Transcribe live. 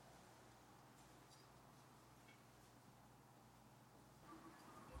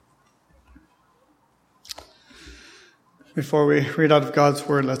Before we read out of God's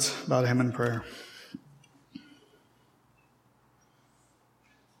word, let's bow to him in prayer.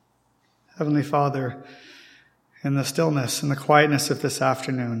 Heavenly Father, in the stillness and the quietness of this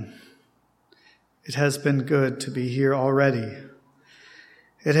afternoon, it has been good to be here already.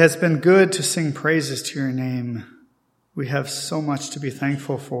 It has been good to sing praises to your name. We have so much to be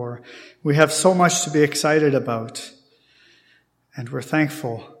thankful for. We have so much to be excited about. And we're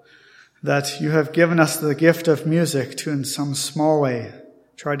thankful that you have given us the gift of music to, in some small way,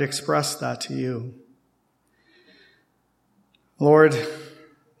 try to express that to you. Lord,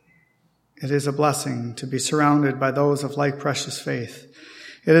 it is a blessing to be surrounded by those of like precious faith.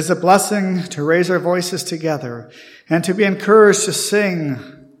 It is a blessing to raise our voices together and to be encouraged to sing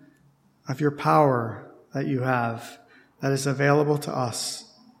of your power that you have, that is available to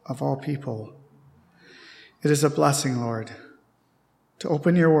us, of all people. It is a blessing, Lord, to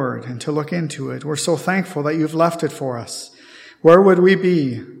open your word and to look into it. We're so thankful that you've left it for us. Where would we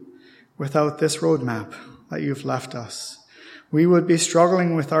be without this roadmap that you've left us? We would be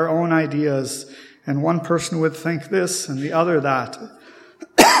struggling with our own ideas, and one person would think this and the other that.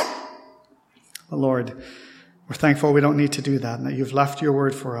 But Lord, we're thankful we don't need to do that, and that you've left your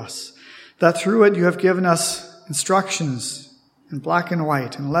word for us. That through it you have given us instructions in black and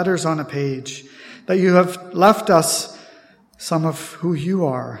white and letters on a page. That you have left us some of who you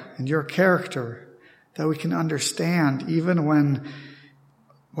are and your character, that we can understand even when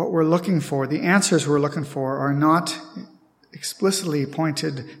what we're looking for, the answers we're looking for, are not explicitly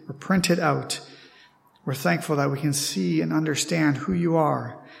pointed or printed out. We're thankful that we can see and understand who you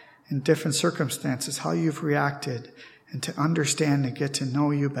are in different circumstances, how you've reacted, and to understand and get to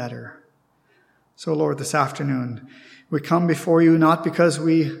know you better. So Lord, this afternoon, we come before you not because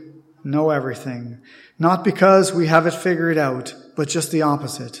we know everything, not because we have it figured out, but just the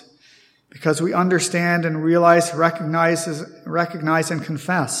opposite. Because we understand and realize, recognize and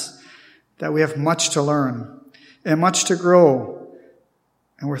confess that we have much to learn and much to grow.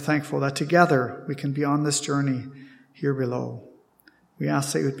 And we're thankful that together we can be on this journey here below. We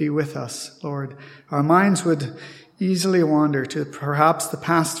ask that you would be with us, Lord. Our minds would easily wander to perhaps the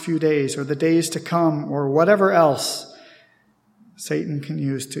past few days or the days to come or whatever else Satan can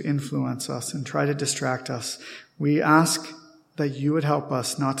use to influence us and try to distract us. We ask that you would help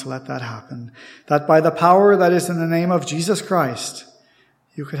us not to let that happen. That by the power that is in the name of Jesus Christ,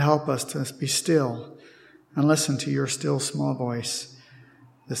 you could help us to be still and listen to your still small voice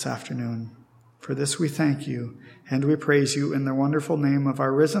this afternoon. For this we thank you and we praise you in the wonderful name of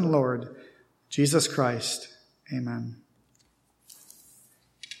our risen Lord, Jesus Christ. Amen.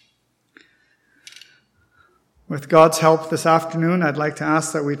 With God's help this afternoon, I'd like to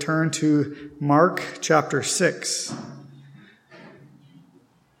ask that we turn to Mark chapter 6.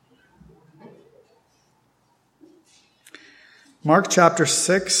 Mark chapter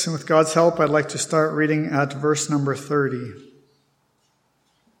 6, and with God's help, I'd like to start reading at verse number 30.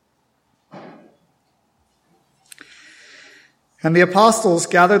 And the apostles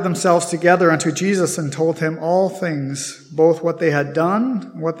gathered themselves together unto Jesus and told him all things, both what they had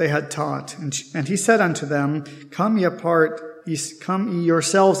done, what they had taught. And he said unto them, Come ye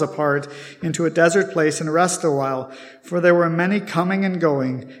yourselves apart into a desert place and rest a while. For there were many coming and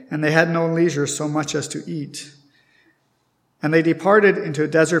going, and they had no leisure so much as to eat. And they departed into a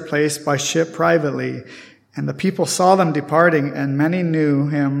desert place by ship privately. And the people saw them departing, and many knew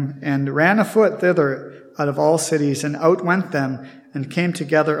him, and ran afoot thither out of all cities, and out went them, and came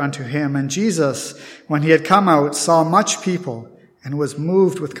together unto him. And Jesus, when he had come out, saw much people, and was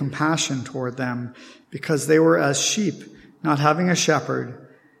moved with compassion toward them, because they were as sheep, not having a shepherd.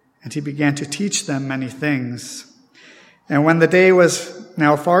 And he began to teach them many things. And when the day was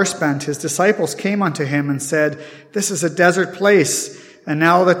now far spent, his disciples came unto him and said, This is a desert place, and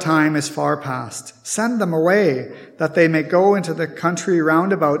now the time is far past. Send them away, that they may go into the country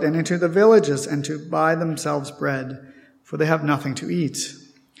round about and into the villages, and to buy themselves bread, for they have nothing to eat.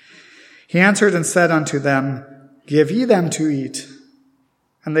 He answered and said unto them, Give ye them to eat.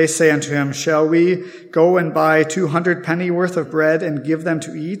 And they say unto him, Shall we go and buy 200 pennyworth of bread and give them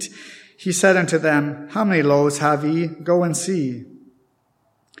to eat? He said unto them, How many loaves have ye? Go and see.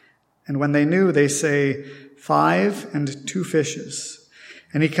 And when they knew, they say, 5 and 2 fishes.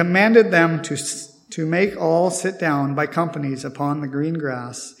 And he commanded them to make all sit down by companies upon the green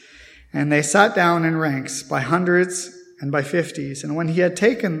grass. And they sat down in ranks by hundreds and by 50s. And when he had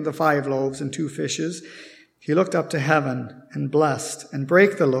taken the 5 loaves and 2 fishes, he looked up to heaven and blessed and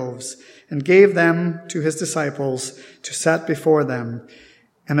brake the loaves and gave them to his disciples to set before them.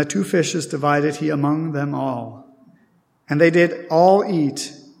 And the 2 fishes divided he among them all. And they did all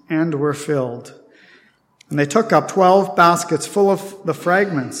eat and were filled. And they took up 12 baskets full of the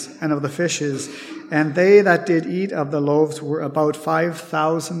fragments and of the fishes, and they that did eat of the loaves were about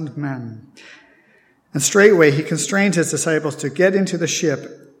 5,000 men. And straightway he constrained his disciples to get into the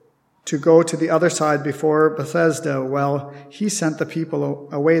ship, to go to the other side before Bethesda, while he sent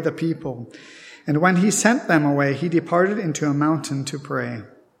away the people. And when he sent them away, he departed into a mountain to pray.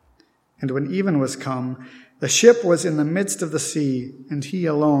 And when even was come, the ship was in the midst of the sea, and he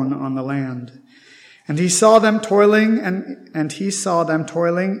alone on the land. And he saw them toiling, and he saw them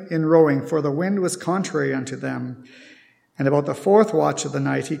toiling in rowing, for the wind was contrary unto them. And about the 4th watch of the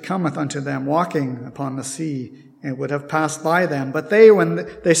night he cometh unto them, walking upon the sea, and would have passed by them. But they, when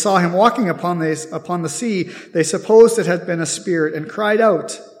they saw him walking upon the sea, they supposed it had been a spirit, and cried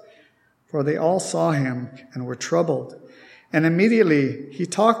out. For they all saw him, and were troubled. And immediately he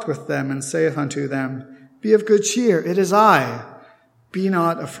talked with them, and saith unto them, Be of good cheer, it is I, be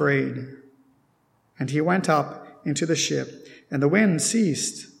not afraid. And he went up into the ship, and the wind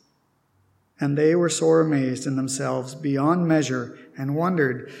ceased. And they were sore amazed in themselves beyond measure, and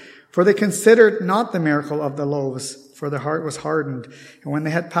wondered. For they considered not the miracle of the loaves, for their heart was hardened. And when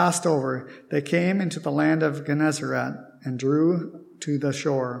they had passed over, they came into the land of Gennesaret, and drew to the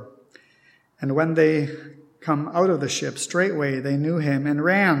shore. And when they come out of the ship, straightway they knew him, and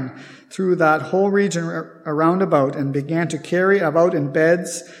ran through that whole region around about, and began to carry about in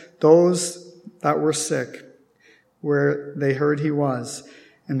beds those that were sick, where they heard he was.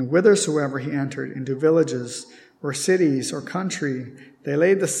 And whithersoever he entered, into villages, or cities, or country, they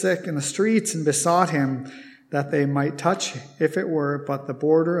laid the sick in the streets, and besought him that they might touch, if it were but the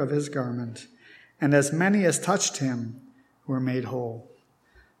border of his garment. And as many as touched him were made whole.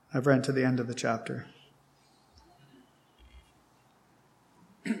 I've read to the end of the chapter.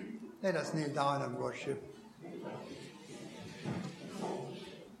 Let us kneel down and worship.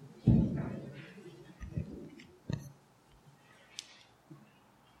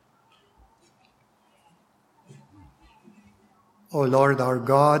 O Lord our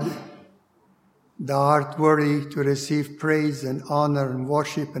God, thou art worthy to receive praise and honor and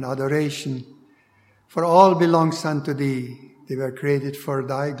worship and adoration, for all belongs unto thee. They were created for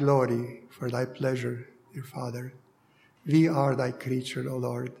thy glory, for thy pleasure, dear Father. We are thy creature, O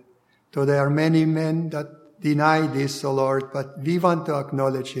Lord. Though there are many men that deny this, O Lord, but we want to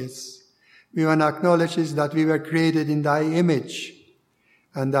acknowledge this. We want to acknowledge this, that we were created in thy image,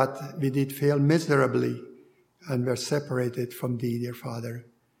 and that we did fail miserably, and were separated from thee, dear Father.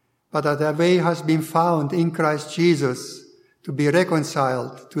 But that a way has been found in Christ Jesus to be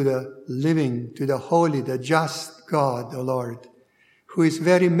reconciled to the living, to the holy, the just God, O Lord, who is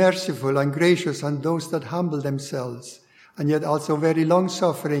very merciful and gracious on those that humble themselves, and yet also very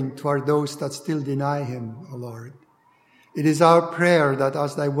long-suffering toward those that still deny him, O Lord. It is our prayer that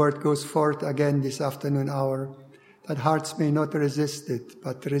as thy word goes forth again this afternoon hour, that hearts may not resist it,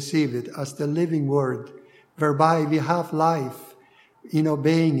 but receive it as the living word, whereby we have life in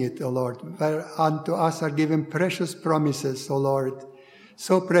obeying it, O Lord. Where unto us are given precious promises, O Lord,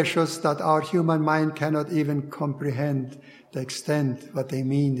 so precious that our human mind cannot even comprehend the extent what they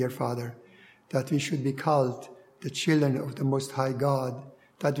mean, dear Father, that we should be called the children of the Most High God,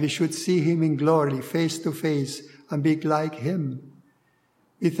 that we should see him in glory, face to face, and be like him.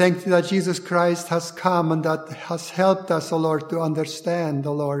 We thank you that Jesus Christ has come and that has helped us, O Lord, to understand,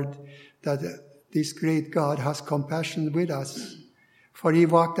 O Lord, that this great God has compassion with us. For he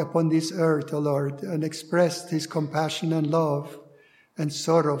walked upon this earth, O Lord, and expressed his compassion and love and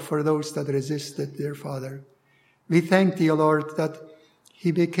sorrow for those that resisted, dear Father. We thank thee, O Lord, that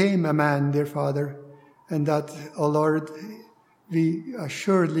he became a man, dear Father, and that, O Lord, we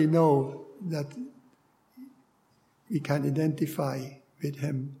assuredly know that we can identify with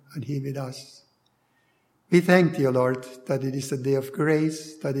him and he with us. We thank thee, O Lord, that it is a day of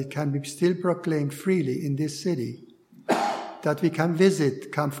grace, that it can be still proclaimed freely in this city, that we can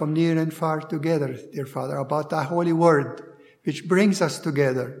visit, come from near and far together, dear Father, about thy holy word, which brings us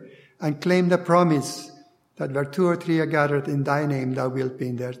together, and claim the promise that where 2 or 3 are gathered in thy name, thou wilt be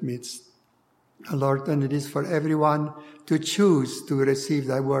in their midst. O Lord, and it is for everyone to choose to receive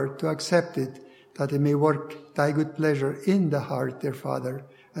thy word, to accept it, that it may work thy good pleasure in the heart, dear Father,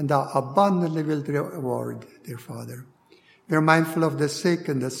 and thou abundantly wilt reward, dear Father. We are mindful of the sick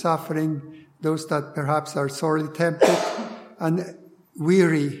and the suffering, those that perhaps are sorely tempted and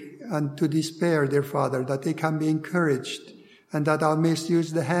weary and to despair, dear Father, that they can be encouraged, and that thou mayst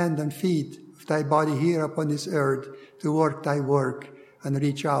use the hand and feet of thy body here upon this earth to work thy work and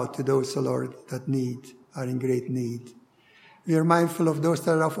reach out to those, O Lord, that are in great need. We are mindful of those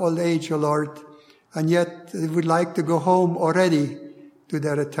that are of old age, O Lord, and yet they would like to go home already to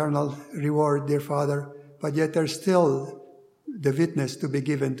their eternal reward, dear Father. but yet there's still the witness to be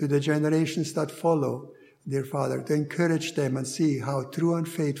given to the generations that follow, dear Father, to encourage them and see how true and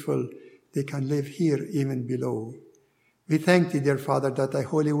faithful they can live here, even below. We thank Thee, dear Father, that Thy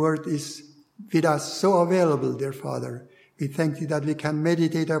holy word is with us so available, dear Father. We thank Thee that we can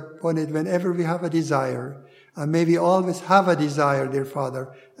meditate upon it whenever we have a desire. And may we always have a desire, dear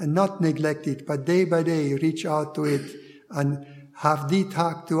Father, and not neglect it, but day by day reach out to it and have Thee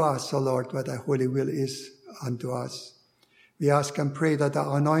talk to us, O Lord, what Thy holy will is unto us. We ask and pray that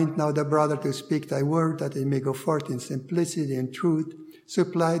Thou anoint now the brother to speak Thy word, that it may go forth in simplicity and truth.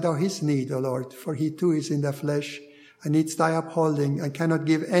 Supply Thou his need, O Lord, for he too is in the flesh and needs Thy upholding and cannot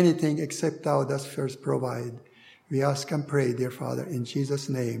give anything except Thou dost first provide. We ask and pray, dear Father, in Jesus'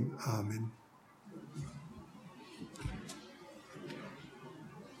 name. Amen.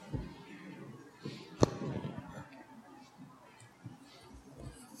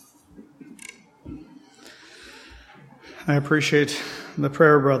 I appreciate the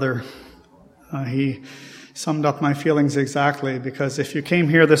prayer, brother. He summed up my feelings exactly, because if you came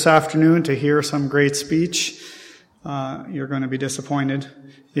here this afternoon to hear some great speech, you're going to be disappointed.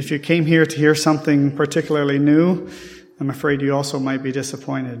 If you came here to hear something particularly new, I'm afraid you also might be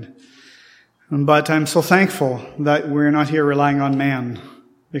disappointed. But I'm so thankful that we're not here relying on man,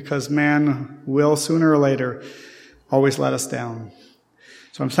 because man will sooner or later always let us down.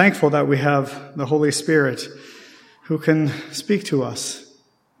 So I'm thankful that we have the Holy Spirit who can speak to us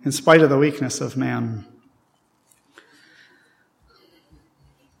in spite of the weakness of man.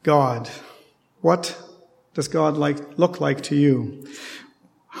 God, what does God look like to you?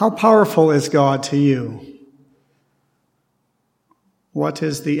 How powerful is God to you? What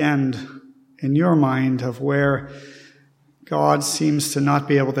is the end in your mind of where God seems to not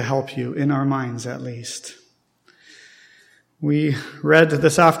be able to help you, in our minds at least? We read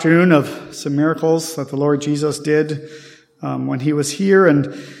this afternoon of some miracles that the Lord Jesus did when he was here,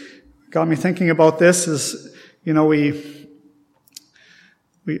 and got me thinking about this is, we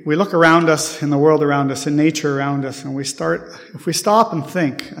look around us, in the world around us, in nature around us, and if we stop and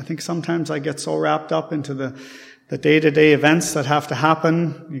think, I think sometimes I get so wrapped up into the day-to-day events that have to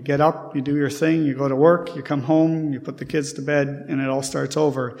happen. You get up, you do your thing, you go to work, you come home, you put the kids to bed, and it all starts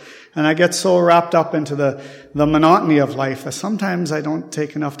over. And I get so wrapped up into the monotony of life that sometimes I don't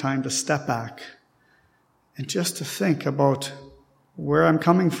take enough time to step back and just to think about where I'm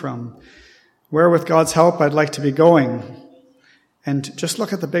coming from, where with God's help I'd like to be going, and just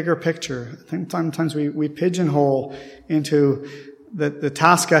look at the bigger picture. I think sometimes we pigeonhole into the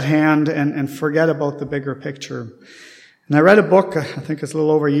task at hand and forget about the bigger picture. And I read a book, I think it's a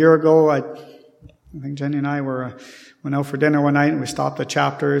little over a year ago. I think Jenny and I went out for dinner one night, and we stopped at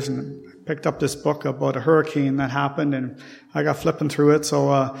Chapters and picked up this book about a hurricane that happened, and I got flipping through it. So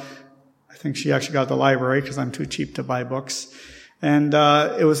I think she actually got the library because I'm too cheap to buy books. And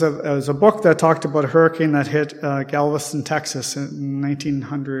it was a book that talked about a hurricane that hit Galveston, Texas in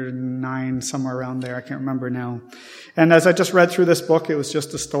 1909, somewhere around there. I can't remember now. And as I just read through this book, it was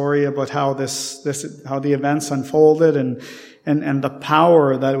just a story about how how the events unfolded and the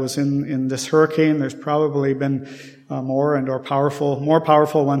power that was in this hurricane. There's probably been more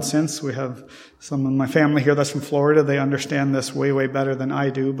powerful ones since. We have some of my family here that's from Florida. They understand this way, way better than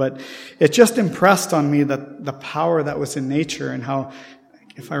I do. But it just impressed on me that the power that was in nature, and how,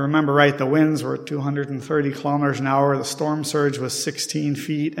 if I remember right, the winds were 230 kilometers an hour. The storm surge was 16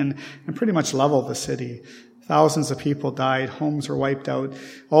 feet and pretty much leveled the city. Thousands of people died. Homes were wiped out.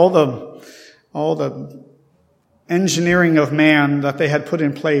 All the engineering of man that they had put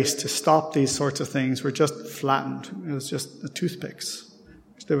in place to stop these sorts of things were just flattened. It was just the toothpicks.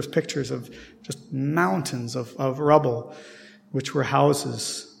 There was pictures of just mountains of rubble, which were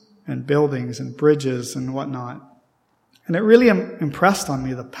houses and buildings and bridges and whatnot. And it really impressed on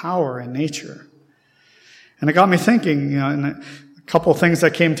me the power in nature. And it got me thinking, and a couple of things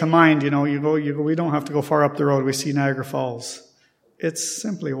that came to mind, you go, we don't have to go far up the road. We see Niagara Falls. It's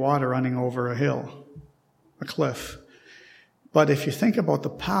simply water running over a hill, a cliff. But if you think about the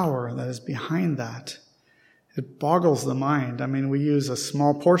power that is behind that, it boggles the mind. I mean, we use a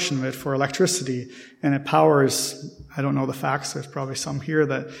small portion of it for electricity, and it powers, I don't know the facts, there's probably some here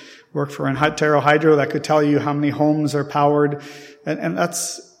that work for Ontario Hydro that could tell you how many homes are powered, and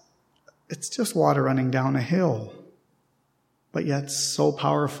it's just water running down a hill, but yet so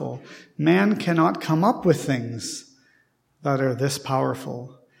powerful. Man cannot come up with things that are this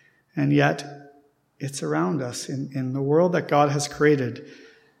powerful, and yet it's around us in the world that God has created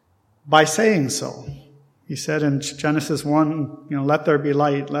by saying so. He said in Genesis 1, let there be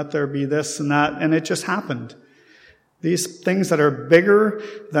light, let there be this and that, and it just happened. These things that are bigger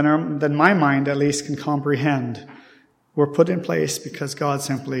than my mind at least can comprehend were put in place because God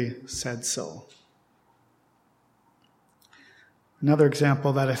simply said so. Another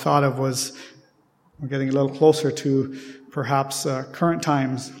example that I thought of was, we're getting a little closer to perhaps current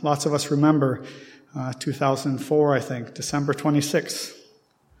times. Lots of us remember 2004, I think, December 26th.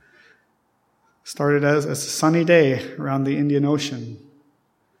 Started as a sunny day around the Indian Ocean.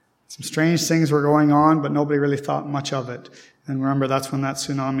 Some strange things were going on, but nobody really thought much of it. And remember, that's when that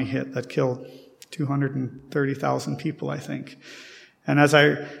tsunami hit that killed 230,000 people, I think. And as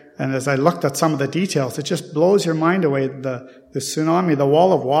I looked at some of the details, it just blows your mind away. The tsunami, the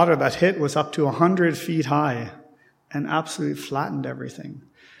wall of water that hit was up to 100 feet high and absolutely flattened everything.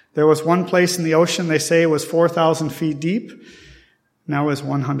 There was one place in the ocean, they say, was 4,000 feet deep. Now is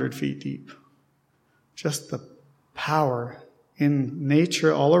 100 feet deep. Just the power in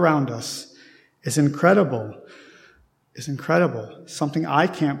nature all around us is incredible. Something I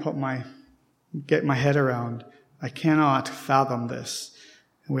can't get my head around. I cannot fathom this.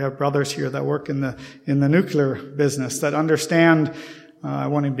 And we have brothers here that work in the nuclear business that understand. I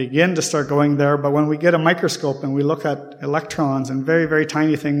won't even begin to start going there, but when we get a microscope and we look at electrons and very, very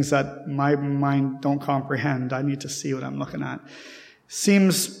tiny things that my mind don't comprehend, I need to see what I'm looking at.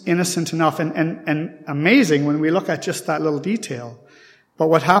 Seems innocent enough and amazing when we look at just that little detail. But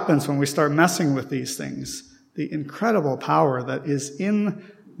what happens when we start messing with these things? The incredible power that is in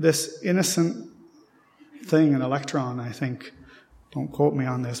this innocent thing, an electron, I think. Don't quote me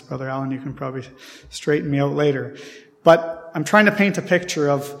on this, Brother Alan. You can probably straighten me out later. But I'm trying to paint a picture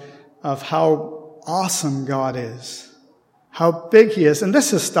of how awesome God is. How big He is. And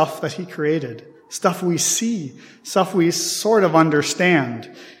this is stuff that He created. Stuff we see, stuff we sort of understand.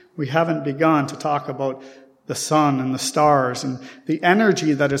 We haven't begun to talk about the sun and the stars and the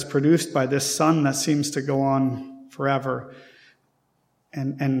energy that is produced by this sun that seems to go on forever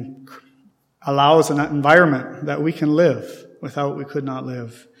and allows an environment that we can live without we could not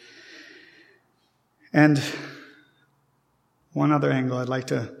live. And one other angle I'd like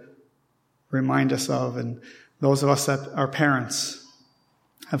to remind us of, and those of us that are parents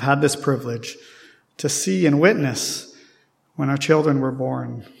have had this privilege to see and witness when our children were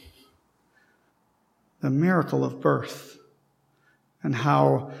born. The miracle of birth and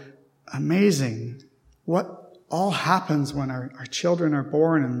how amazing what all happens when our children are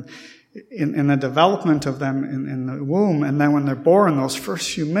born and in the development of them in the womb. And then when they're born, those first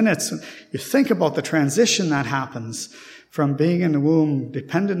few minutes, you think about the transition that happens from being in the womb,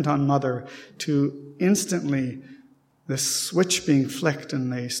 dependent on mother, to instantly this switch being flicked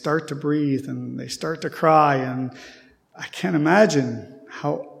and they start to breathe and they start to cry. And I can't imagine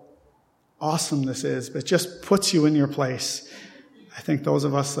how awesome this is, but it just puts you in your place. I think those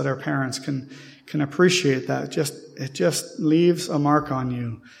of us that are parents can appreciate that. It just leaves a mark on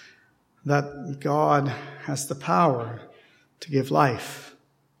you that God has the power to give life.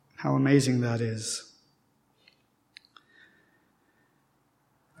 How amazing that is.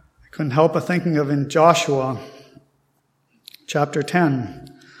 I couldn't help but thinking of in Joshua chapter 10.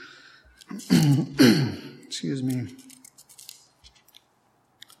 Excuse me.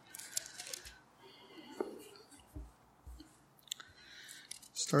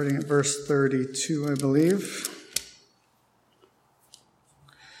 Starting at verse 32, I believe.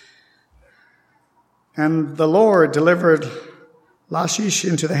 And the Lord delivered Lachish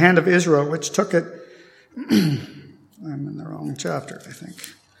into the hand of Israel, which took it. I'm in the wrong chapter, I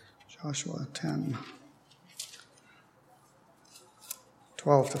think. Joshua 10.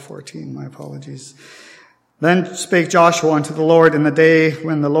 12 to 14, my apologies. Then spake Joshua unto the Lord in the day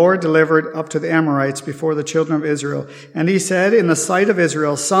when the Lord delivered up to the Amorites before the children of Israel. And he said in the sight of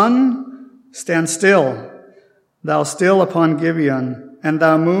Israel, Sun, stand still, thou still upon Gibeon, and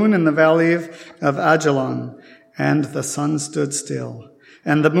thou moon in the valley of Ajalon. And the sun stood still.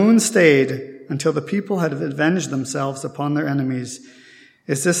 And the moon stayed until the people had avenged themselves upon their enemies.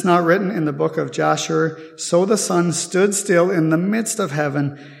 Is this not written in the book of Jasher? So the sun stood still in the midst of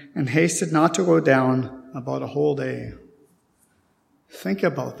heaven and hasted not to go down about a whole day. Think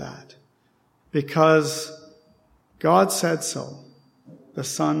about that. Because God said so, the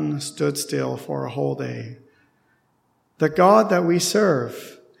sun stood still for a whole day. The God that we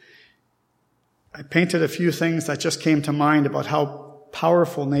serve. I painted a few things that just came to mind about how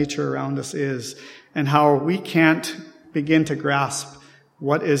powerful nature around us is and how we can't begin to grasp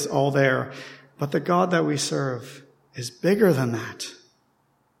what is all there. But the God that we serve is bigger than that.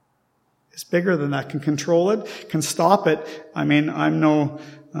 It's bigger than that, can control it, can stop it. I mean, I'm no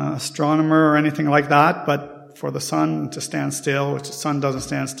astronomer or anything like that, but for the sun to stand still, which the sun doesn't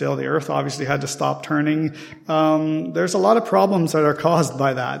stand still. The earth obviously had to stop turning. There's a lot of problems that are caused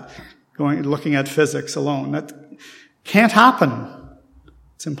by that, looking at physics alone. That can't happen.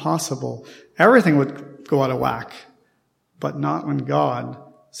 It's impossible. Everything would go out of whack, but not when God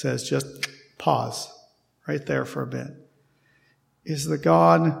says, just pause right there for a bit. Is the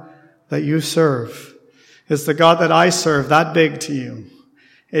God that you serve, is the God that I serve that big to you?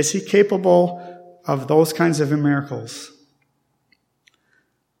 Is he capable of those kinds of miracles?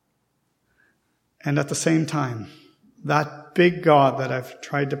 And at the same time, that big God that I've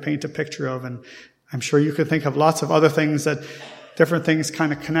tried to paint a picture of, and I'm sure you could think of lots of other things that different things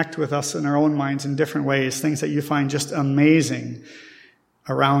kind of connect with us in our own minds in different ways, things that you find just amazing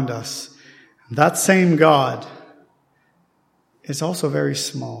around us. That same God is also very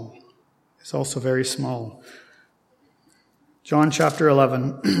small. It's also very small. John chapter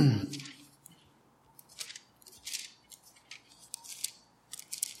 11.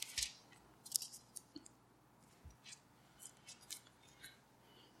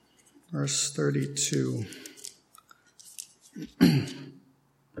 Verse 32.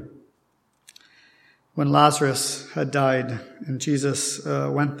 When Lazarus had died and Jesus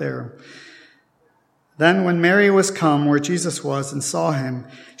went there, then when Mary was come where Jesus was and saw him,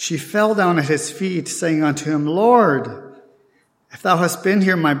 she fell down at his feet, saying unto him, Lord, if thou hadst been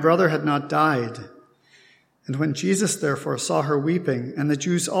here, my brother had not died. And when Jesus therefore saw her weeping, and the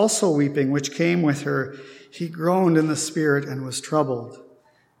Jews also weeping, which came with her, he groaned in the spirit and was troubled.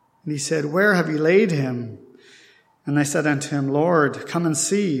 And he said, Where have ye laid him? And they said unto him, Lord, come and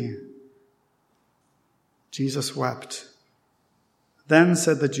see. Jesus wept. Then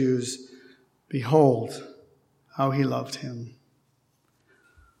said the Jews, Behold, how he loved him.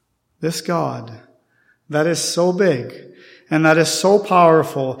 This God that is so big and that is so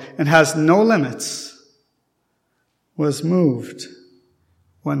powerful and has no limits was moved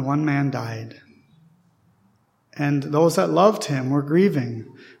when one man died. And those that loved him were grieving,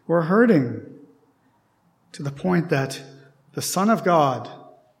 were hurting, to the point that the Son of God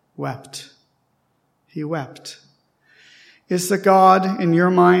wept. He wept. Is the God in your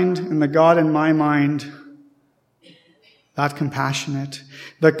mind and the God in my mind that compassionate?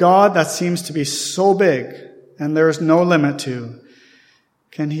 The God that seems to be so big and there is no limit to,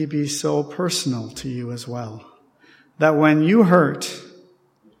 can he be so personal to you as well? That when you hurt,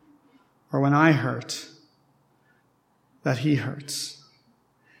 or when I hurt, that he hurts.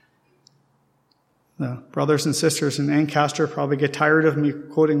 The brothers and sisters in Ancaster probably get tired of me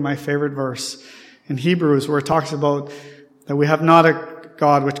quoting my favorite verse in Hebrews, where it talks about that we have not a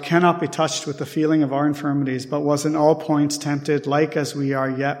God which cannot be touched with the feeling of our infirmities, but was in all points tempted like as we are,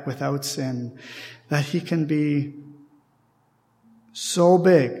 yet without sin. That he can be so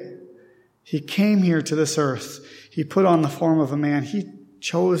big. He came here to this earth. He put on the form of a man. He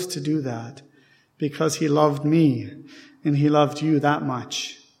chose to do that because he loved me and he loved you that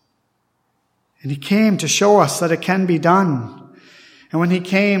much. And he came to show us that it can be done. And when he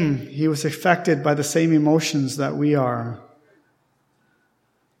came, he was affected by the same emotions that we are.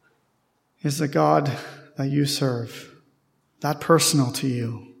 Is the God that you serve that personal to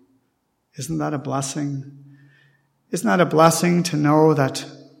you? Isn't that a blessing? Isn't that a blessing to know that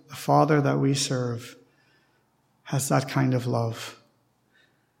the Father that we serve has that kind of love?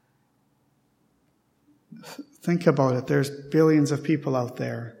 Think about it. There's billions of people out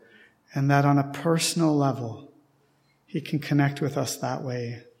there, and that on a personal level, he can connect with us that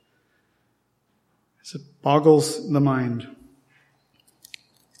way. It boggles the mind.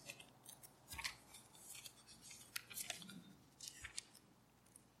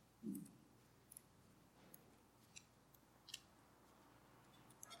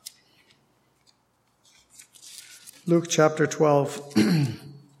 Luke chapter 12,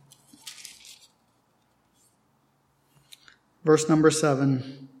 verse number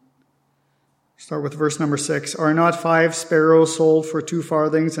 7. Start with verse number 6. Are not 5 sparrows sold for 2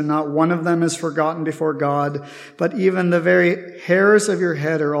 farthings, and not one of them is forgotten before God? But even the very hairs of your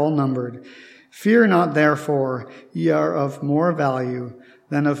head are all numbered. Fear not, therefore, ye are of more value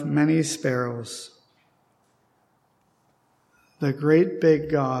than of many sparrows. The great big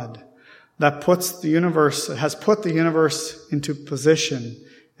God that has put the universe into position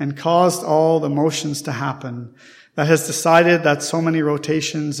and caused all the motions to happen, that has decided that so many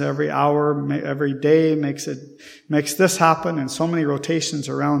rotations every hour, every day makes this happen, and so many rotations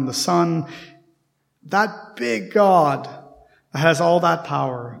around the sun. That big God that has all that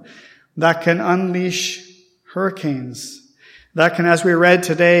power, that can unleash hurricanes, that can, as we read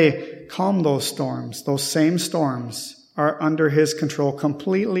today, calm those storms. Those same storms are under his control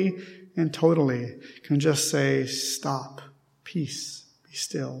completely and totally can just say, stop, peace, be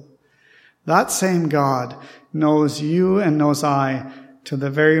still. That same God knows you and knows I to the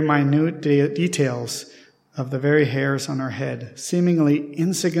very minute details of the very hairs on our head, seemingly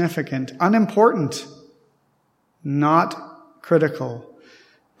insignificant, unimportant, not critical,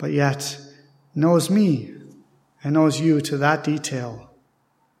 but yet knows me and knows you to that detail.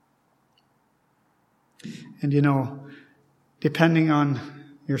 And depending on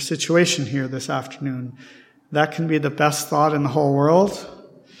your situation here this afternoon, that can be the best thought in the whole world,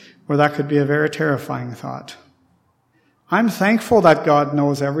 or that could be a very terrifying thought. I'm thankful that God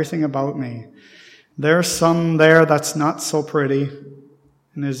knows everything about me. There's some there that's not so pretty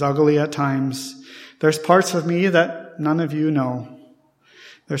and is ugly at times. There's parts of me that none of you know.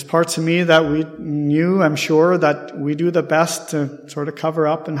 There's parts of me that I'm sure, that we do the best to sort of cover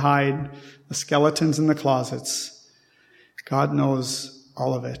up and hide the skeletons in the closets. God knows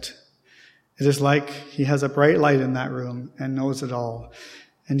all of it. It is like He has a bright light in that room and knows it all.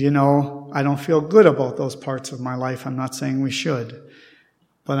 And I don't feel good about those parts of my life. I'm not saying we should,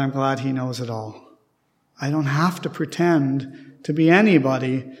 but I'm glad He knows it all. I don't have to pretend to be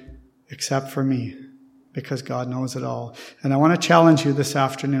anybody except for me, because God knows it all. And I want to challenge you this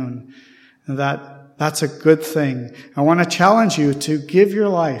afternoon that that's a good thing. I want to challenge you to give your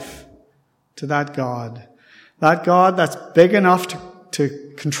life to that God that's big enough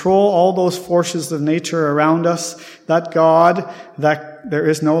to control all those forces of nature around us, that God that there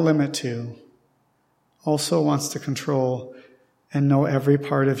is no limit to, also wants to control and know every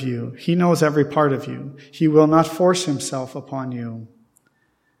part of you. He knows every part of you. He will not force Himself upon you.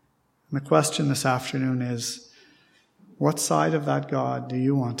 And the question this afternoon is, what side of that God do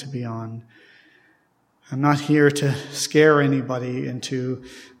you want to be on? I'm not here to scare anybody into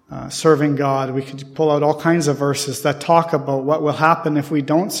serving God. We could pull out all kinds of verses that talk about what will happen if we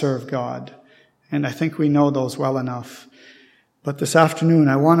don't serve God. And I think we know those well enough. But this afternoon,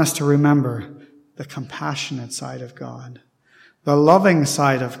 I want us to remember the compassionate side of God, the loving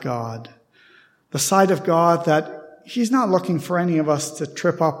side of God, the side of God that He's not looking for any of us to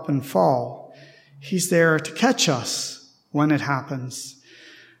trip up and fall. He's there to catch us when it happens.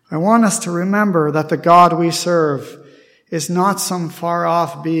 I want us to remember that the God we serve is not some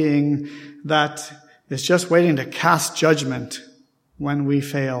far-off being that is just waiting to cast judgment when we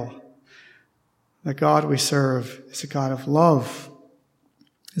fail. The God we serve is a God of love,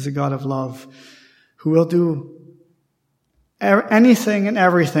 who will do anything and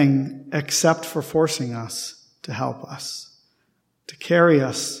everything except for forcing us to help us, to carry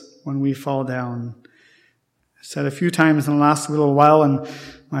us when we fall down. I said a few times in the last little while, and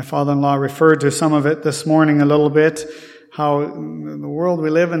my father-in-law referred to some of it this morning a little bit, how the world we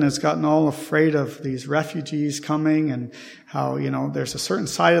live in has gotten all afraid of these refugees coming, and how, there's a certain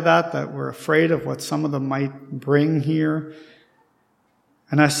side of that we're afraid of what some of them might bring here.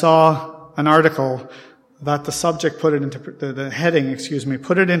 And I saw an article that the subject put it into, the heading,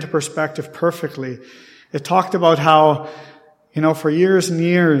 put it into perspective perfectly. It talked about how, for years and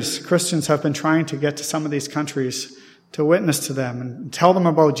years, Christians have been trying to get to some of these countries to witness to them and tell them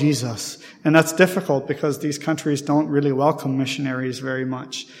about Jesus. And that's difficult because these countries don't really welcome missionaries very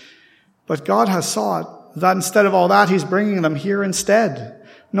much. But God has sought that instead of all that, He's bringing them here instead.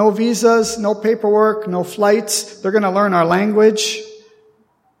 No visas, no paperwork, no flights. They're going to learn our language.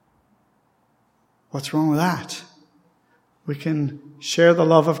 What's wrong with that? We can share the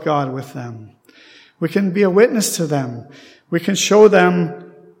love of God with them. We can be a witness to them. We can show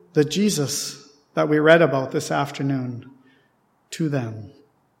them the Jesus that we read about this afternoon to them.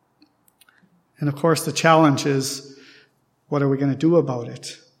 And of course, the challenge is, what are we going to do about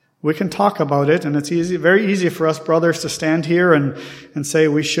it? We can talk about it, and it's very easy for us brothers to stand here and say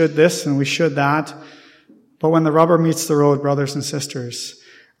we should this and we should that. But when the rubber meets the road, brothers and sisters,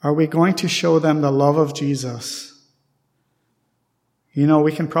 are we going to show them the love of Jesus?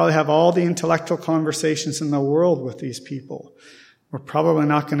 We can probably have all the intellectual conversations in the world with these people. We're probably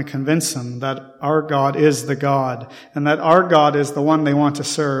not going to convince them that our God is the God and that our God is the one they want to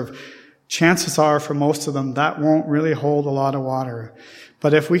serve. Chances are, for most of them, that won't really hold a lot of water.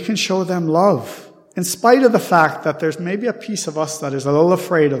 But if we can show them love, in spite of the fact that there's maybe a piece of us that is a little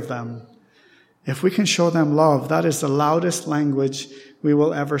afraid of them, if we can show them love, that is the loudest language we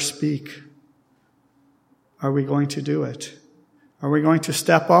will ever speak. Are we going to do it? Are we going to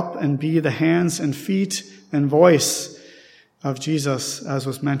step up and be the hands and feet and voice of Jesus, as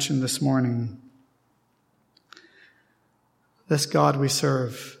was mentioned this morning? This God we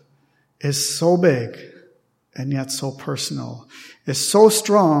serve is so big and yet so personal, is so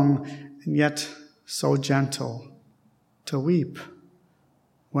strong and yet so gentle. To weep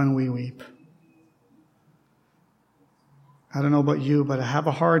when we weep. I don't know about you, but I have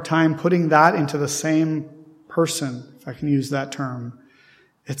a hard time putting that into the same person, if I can use that term.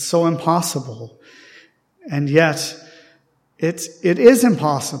 It's so impossible. And yet, it is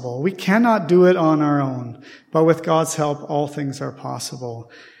impossible. We cannot do it on our own. But with God's help, all things are possible.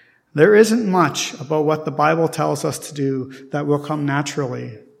 There isn't much about what the Bible tells us to do that will come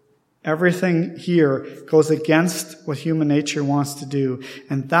naturally. Everything here goes against what human nature wants to do.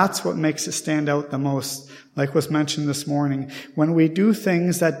 And that's what makes it stand out the most, like was mentioned this morning. When we do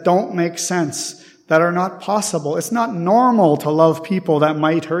things that don't make sense, that are not possible, it's not normal to love people that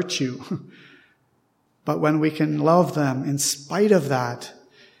might hurt you. But when we can love them in spite of that,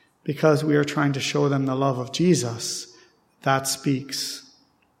 because we are trying to show them the love of Jesus, that speaks.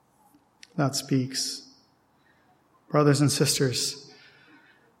 That speaks. Brothers and sisters,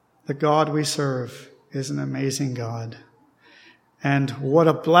 the God we serve is an amazing God. And what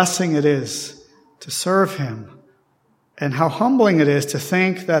a blessing it is to serve Him. And how humbling it is to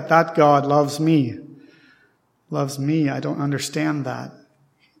think that that God loves me. Loves me. I don't understand that.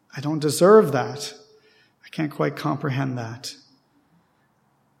 I don't deserve that. I can't quite comprehend that.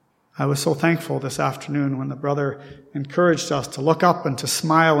 I was so thankful this afternoon when the brother encouraged us to look up and to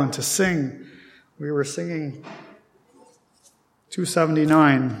smile and to sing. We were singing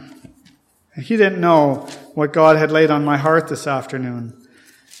 279. And he didn't know what God had laid on my heart this afternoon.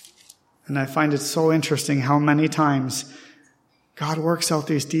 And I find it so interesting how many times God works out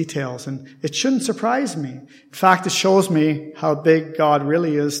these details. And it shouldn't surprise me. In fact, it shows me how big God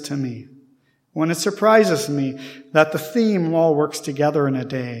really is to me. When it surprises me that the theme all works together in a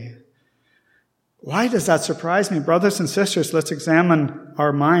day. Why does that surprise me? Brothers and sisters, let's examine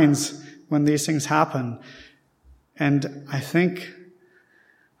our minds when these things happen. And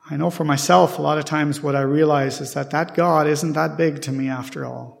I know for myself, a lot of times what I realize is that God isn't that big to me after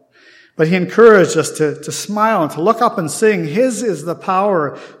all. But He encouraged us to smile and to look up and sing. His is the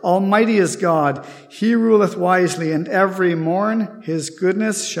power. Almighty is God. He ruleth wisely, and every morn His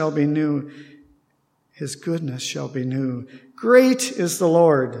goodness shall be new. His goodness shall be new. Great is the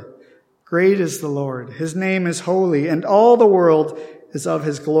Lord. Great is the Lord. His name is holy, and all the world is of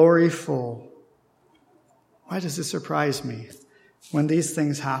His glory full. Why does it surprise me when these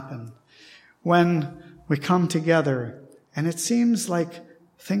things happen? When we come together and it seems like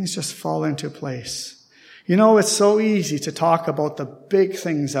things just fall into place. You know, it's so easy to talk about the big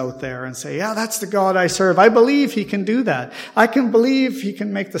things out there and say, yeah, that's the God I serve. I believe He can do that. I can believe He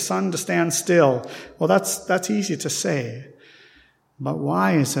can make the sun to stand still. Well, that's easy to say. But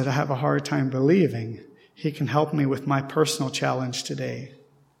why is it I have a hard time believing He can help me with my personal challenge today?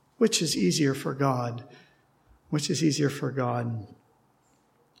 Which is easier for God? Which is easier for God?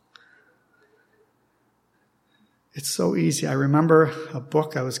 It's so easy. I remember a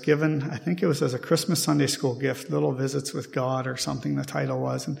book I was given, I think it was as a Christmas Sunday school gift, Little Visits with God or something the title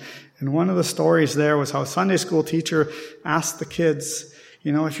was. And one of the stories there was how a Sunday school teacher asked the kids,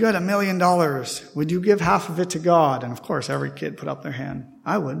 you know, if you had $1 million, would you give half of it to God? And of course, every kid put up their hand.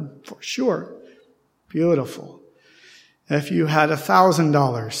 I would, for sure. Beautiful. If you had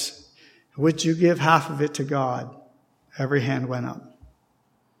 $1,000, would you give half of it to God? Every hand went up.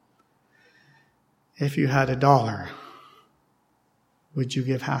 If you had $1, would you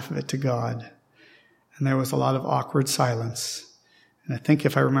give half of it to God? And there was a lot of awkward silence. And I think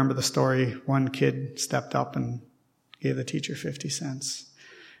if I remember the story, one kid stepped up and gave the teacher 50 cents.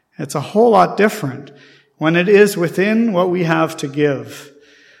 It's a whole lot different when it is within what we have to give.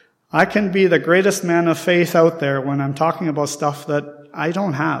 I can be the greatest man of faith out there when I'm talking about stuff that I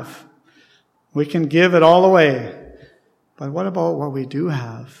don't have. We can give it all away. But what about what we do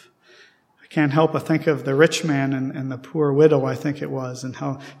have? Can't help but think of the rich man and the poor widow, I think it was, and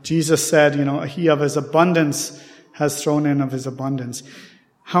how Jesus said, you know, He of His abundance has thrown in of His abundance.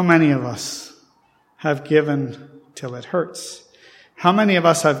 How many of us have given till it hurts? How many of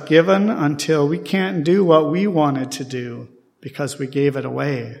us have given until we can't do what we wanted to do because we gave it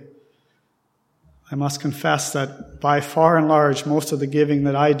away? I must confess that by far and large, most of the giving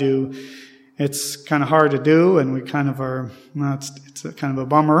that I do, it's kind of hard to do, and we kind of are, well, it's kind of a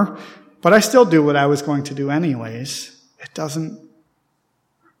bummer. But I still do what I was going to do anyways. It doesn't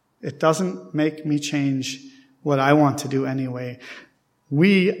make me change what I want to do anyway.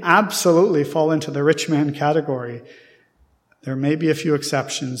 We absolutely fall into the rich man category. There may be a few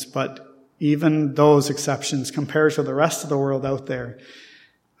exceptions, but even those exceptions compared to the rest of the world out there,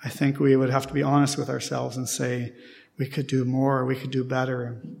 I think we would have to be honest with ourselves and say we could do more, we could do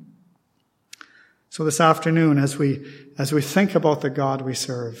better. So this afternoon, as we think about the God we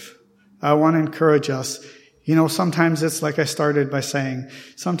serve, I want to encourage us. Sometimes it's like I started by saying,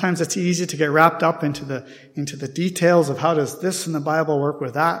 sometimes it's easy to get wrapped up into the details of how does this in the Bible work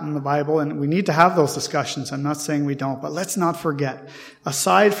with that in the Bible, and we need to have those discussions. I'm not saying we don't, but let's not forget,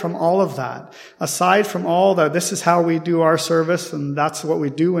 aside from all of that, aside from all that, this is how we do our service, and that's what we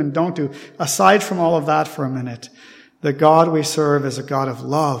do and don't do, aside from all of that for a minute, the God we serve is a God of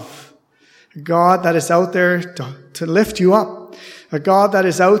love, a God that is out there to lift you up, a God that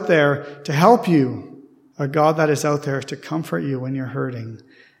is out there to help you, a God that is out there to comfort you when you're hurting.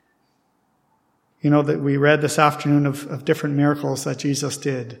 That we read this afternoon of different miracles that Jesus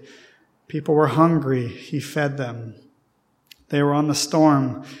did. People were hungry, he fed them. They were on the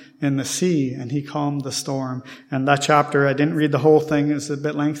storm in the sea, and he calmed the storm. And that chapter, I didn't read the whole thing, it's a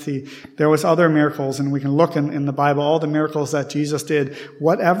bit lengthy. There was other miracles, and we can look in the Bible, all the miracles that Jesus did.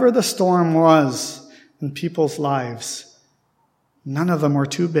 Whatever the storm was in people's lives, none of them were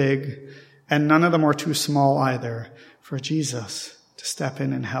too big, and none of them were too small either for Jesus to step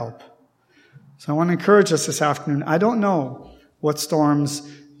in and help. So I want to encourage us this afternoon. I don't know what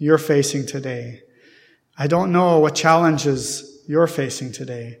storms you're facing today. I don't know what challenges you're facing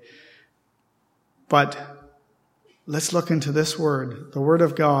today. But let's look into this word, the word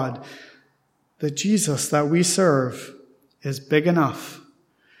of God. The Jesus that we serve is big enough.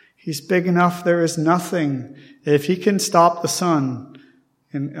 He's big enough. There is nothing. If he can stop the sun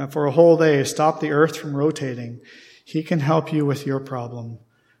for a whole day, stop the earth from rotating, he can help you with your problem,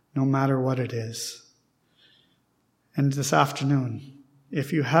 no matter what it is. And this afternoon,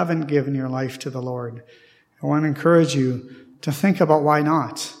 if you haven't given your life to the Lord, I want to encourage you to think about why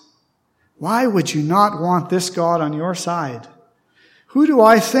not. Why would you not want this God on your side? Who do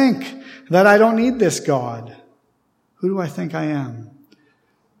I think that I don't need this God? Who do I think I am?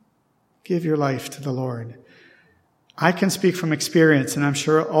 Give your life to the Lord. I can speak from experience, and I'm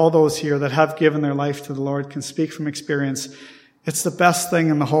sure all those here that have given their life to the Lord can speak from experience. It's the best thing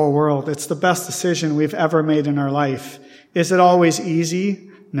in the whole world. It's the best decision we've ever made in our life. Is it always easy?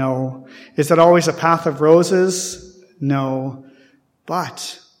 No. Is it always a path of roses? No.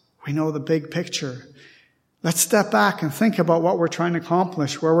 But we know the big picture. Let's step back and think about what we're trying to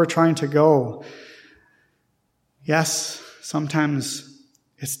accomplish, where we're trying to go. Yes, sometimes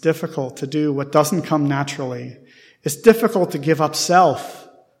it's difficult to do what doesn't come naturally. It's difficult to give up self.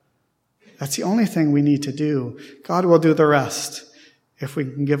 That's the only thing we need to do. God will do the rest if we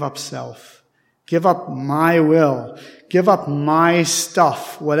can give up self. Give up my will. Give up my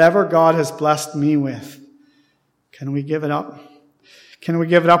stuff, whatever God has blessed me with. Can we give it up? Can we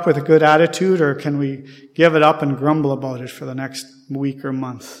give it up with a good attitude, or can we give it up and grumble about it for the next week or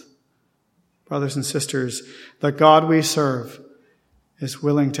month? Brothers and sisters, the God we serve is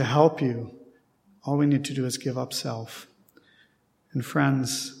willing to help you. All we need to do is give up self. And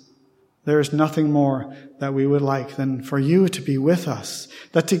friends, there is nothing more that we would like than for you to be with us.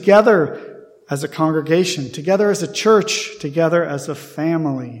 That together as a congregation, together as a church, together as a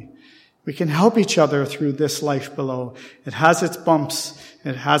family, we can help each other through this life below. It has its bumps.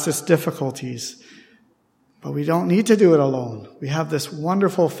 It has its difficulties. But we don't need to do it alone. We have this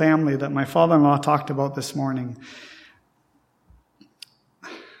wonderful family that my father-in-law talked about this morning.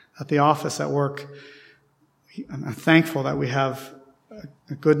 At the office at work, I'm thankful that we have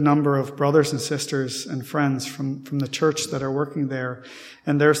a good number of brothers and sisters and friends from the church that are working there.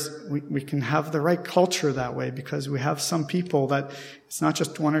 And we can have the right culture that way, because we have some people that it's not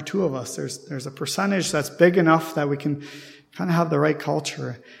just one or two of us. There's a percentage that's big enough that we can kind of have the right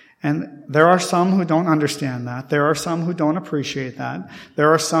culture. And there are some who don't understand that. There are some who don't appreciate that.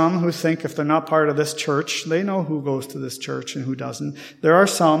 There are some who think if they're not part of this church, they know who goes to this church and who doesn't. There are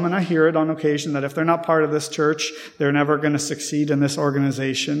some, and I hear it on occasion, that if they're not part of this church, they're never going to succeed in this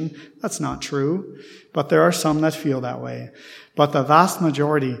organization. That's not true. But there are some that feel that way. But the vast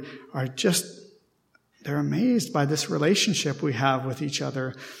majority are they're amazed by this relationship we have with each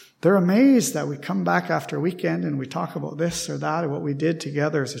other. They're amazed that we come back after a weekend and we talk about this or that or what we did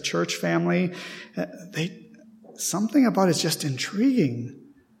together as a church family. Something about it's just intriguing.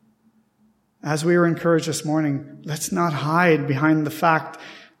 As we were encouraged this morning, let's not hide behind the fact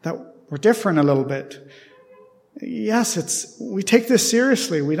that we're different a little bit. Yes, we take this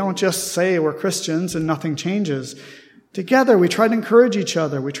seriously. We don't just say we're Christians and nothing changes. Together, we try to encourage each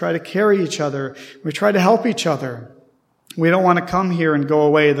other. We try to carry each other. We try to help each other. We don't want to come here and go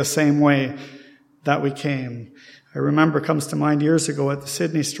away the same way that we came. I remember, comes to mind years ago at the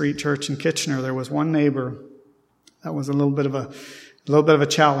Sydney Street Church in Kitchener, there was one neighbor that was a little bit of a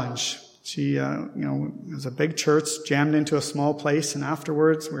challenge. She, it was a big church, jammed into a small place, and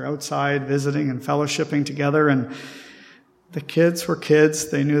afterwards we're outside visiting and fellowshipping together, and The kids were kids.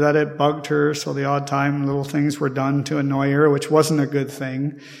 They knew that it bugged her, so the odd time little things were done to annoy her, which wasn't a good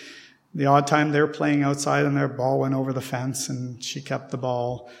thing. The odd time they were playing outside and their ball went over the fence and she kept the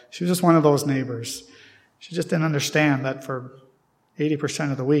ball. She was just one of those neighbors. She just didn't understand that for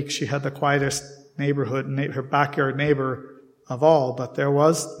 80% of the week she had the quietest neighborhood, her backyard neighbor of all. But there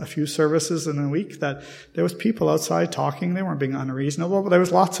was a few services in the week that there was people outside talking. They weren't being unreasonable, but there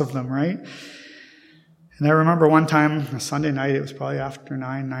was lots of them, right? And I remember one time, a Sunday night, it was probably after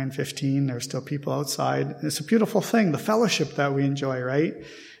 9:15, there were still people outside. It's a beautiful thing, the fellowship that we enjoy, right?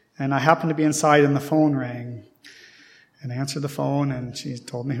 And I happened to be inside and the phone rang. And I answered the phone and she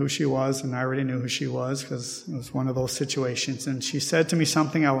told me who she was, and I already knew who she was because it was one of those situations. And she said to me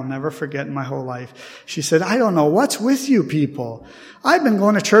something I will never forget in my whole life. She said, "I don't know what's with you people. I've been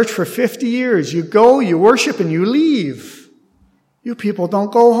going to church for 50 years. You go, you worship, and you leave. You people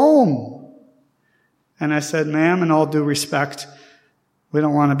don't go home." And I said, "Ma'am, in all due respect, we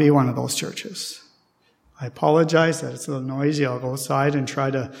don't want to be one of those churches. I apologize that it's a little noisy. I'll go outside and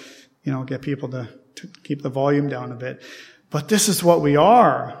try to, get people to keep the volume down a bit. But this is what we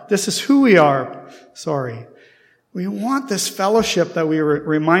are. This is who we are." Sorry. We want this fellowship that we were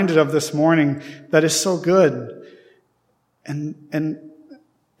reminded of this morning that is so good. And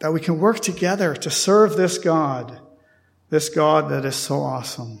that we can work together to serve this God that is so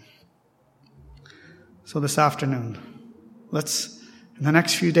awesome. So this afternoon, in the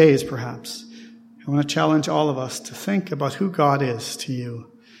next few days perhaps, I want to challenge all of us to think about who God is to you.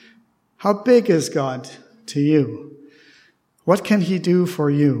 How big is God to you? What can he do for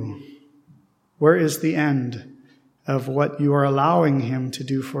you? Where is the end of what you are allowing him to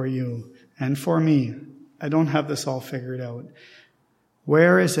do for you and for me? I don't have this all figured out.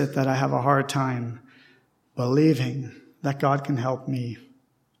 Where is it that I have a hard time believing that God can help me?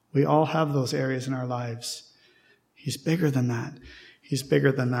 We all have those areas in our lives. He's bigger than that. He's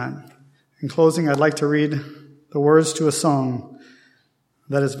bigger than that. In closing, I'd like to read the words to a song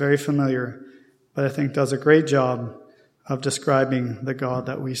that is very familiar, but I think does a great job of describing the God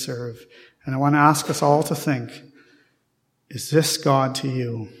that we serve. And I want to ask us all to think, is this God to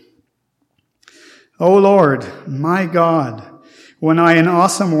you? O Lord, my God, when I in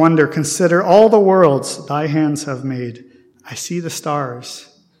awesome wonder consider all the worlds thy hands have made, I see the stars.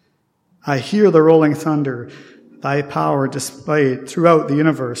 I hear the rolling thunder, thy power displayed throughout the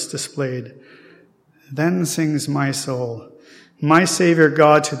universe displayed. Then sings my soul, my Savior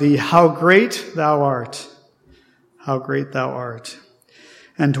God, to thee, how great thou art, how great thou art.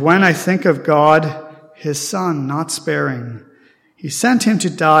 And when I think of God, his Son not sparing, he sent him to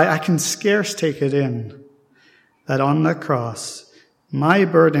die, I can scarce take it in, that on the cross, my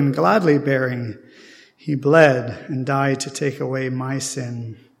burden gladly bearing, he bled and died to take away my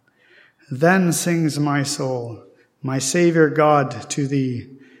sin. Then sings my soul, my Savior God, to thee,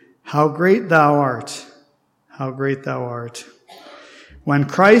 how great thou art, how great thou art. When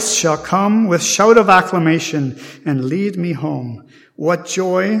Christ shall come with shout of acclamation and lead me home, what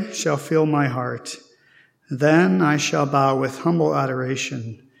joy shall fill my heart. Then I shall bow with humble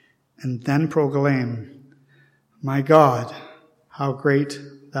adoration and then proclaim, my God, how great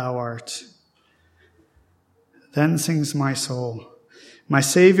thou art. Then sings my soul, my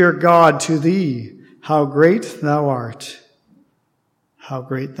Savior God, to thee, how great thou art, how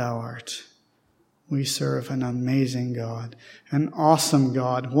great thou art. We serve an amazing God, an awesome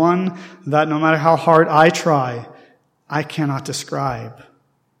God, one that no matter how hard I try, I cannot describe.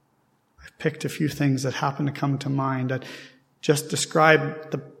 I've picked a few things that happen to come to mind that just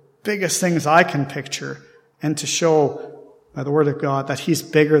describe the biggest things I can picture and to show by the Word of God that he's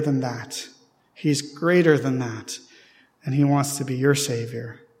bigger than that. He's greater than that. And he wants to be your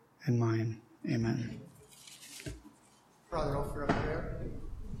Savior and mine. Amen. Brother, offer up prayer.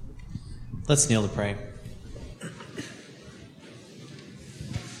 Let's kneel to pray.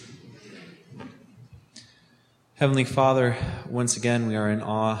 Heavenly Father, once again we are in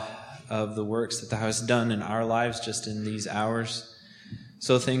awe of the works that thou hast done in our lives just in these hours.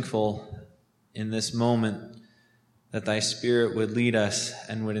 So thankful in this moment that thy Spirit would lead us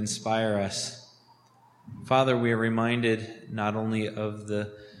and would inspire us. Father, we are reminded not only of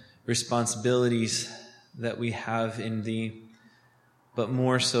the responsibilities that we have in thee, but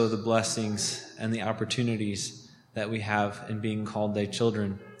more so the blessings and the opportunities that we have in being called thy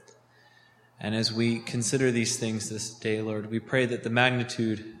children. And as we consider these things this day, Lord, we pray that the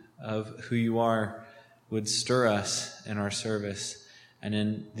magnitude of who you are would stir us in our service and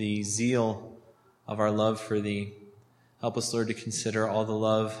in the zeal of our love for thee. Help us, Lord, to consider all the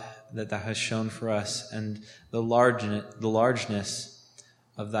love that thou hast shown for us and the largeness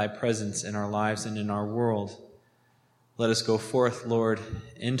of thy presence in our lives and in our world. let us go forth, Lord,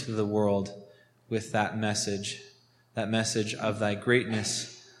 into the world with that message of thy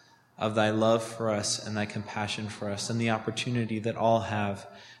greatness, of thy love for us and thy compassion for us, and the opportunity that all have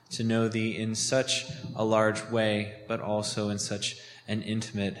to know thee in such a large way, but also in such an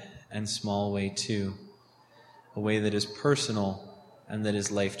intimate and small way too, a way that is personal and that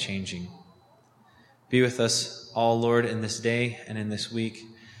is life-changing. Be with us all, Lord, in this day and in this week.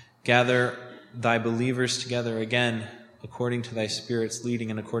 Gather thy believers together again according to thy Spirit's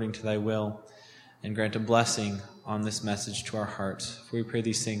leading and according to thy will, and grant a blessing on this message to our hearts. For we pray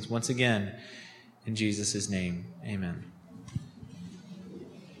these things once again in Jesus' name. Amen.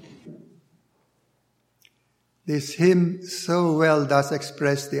 This hymn so well does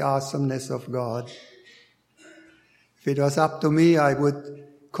express the awesomeness of God. If it was up to me, I would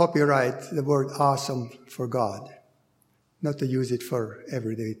copyright the word awesome for God, not to use it for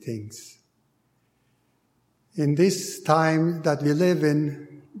everyday things. In this time that we live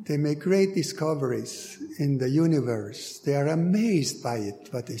in, they make great discoveries in the universe. They are amazed by it,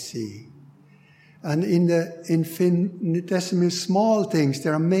 what they see. And in the infinitesimal small things,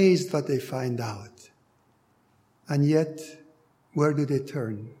 they're amazed what they find out. And yet, where do they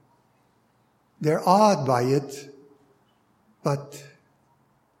turn? They're awed by it, but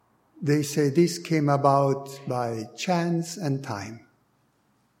they say this came about by chance and time.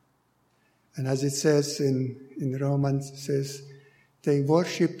 And as it says in Romans, it says, they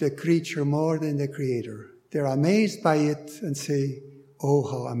worship the creature more than the Creator. They're amazed by it and say, oh,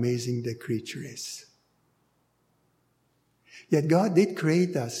 how amazing the creature is. Yet God did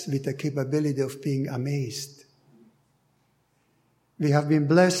create us with the capability of being amazed. We have been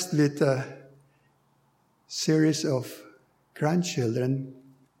blessed with a series of grandchildren,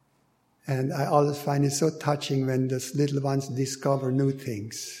 and I always find it so touching when those little ones discover new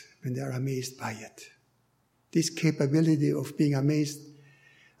things, when they are amazed by it. This capability of being amazed,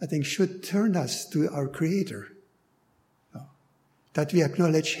 I think, should turn us to our Creator. That we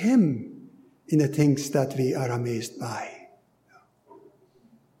acknowledge Him in the things that we are amazed by.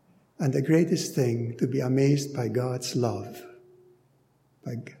 And the greatest thing, to be amazed by God's love.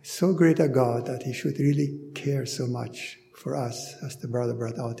 By so great a God that He should really care so much for us, as the brother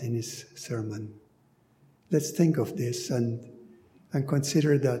brought out in his sermon. Let's think of this and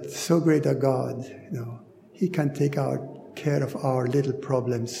consider that so great a God, He can take care of our little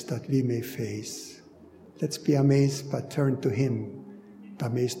problems that we may face. Let's be amazed, but turn to Him,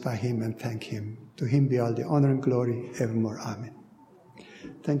 amazed by Him, and thank Him. To Him be all the honor and glory evermore. Amen.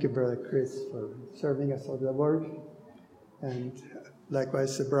 Thank you, Brother Chris, for serving us of the word. And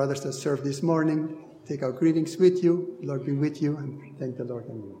likewise, the brothers that served this morning, take our greetings with you. Lord be with you, and thank the Lord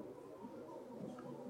and you.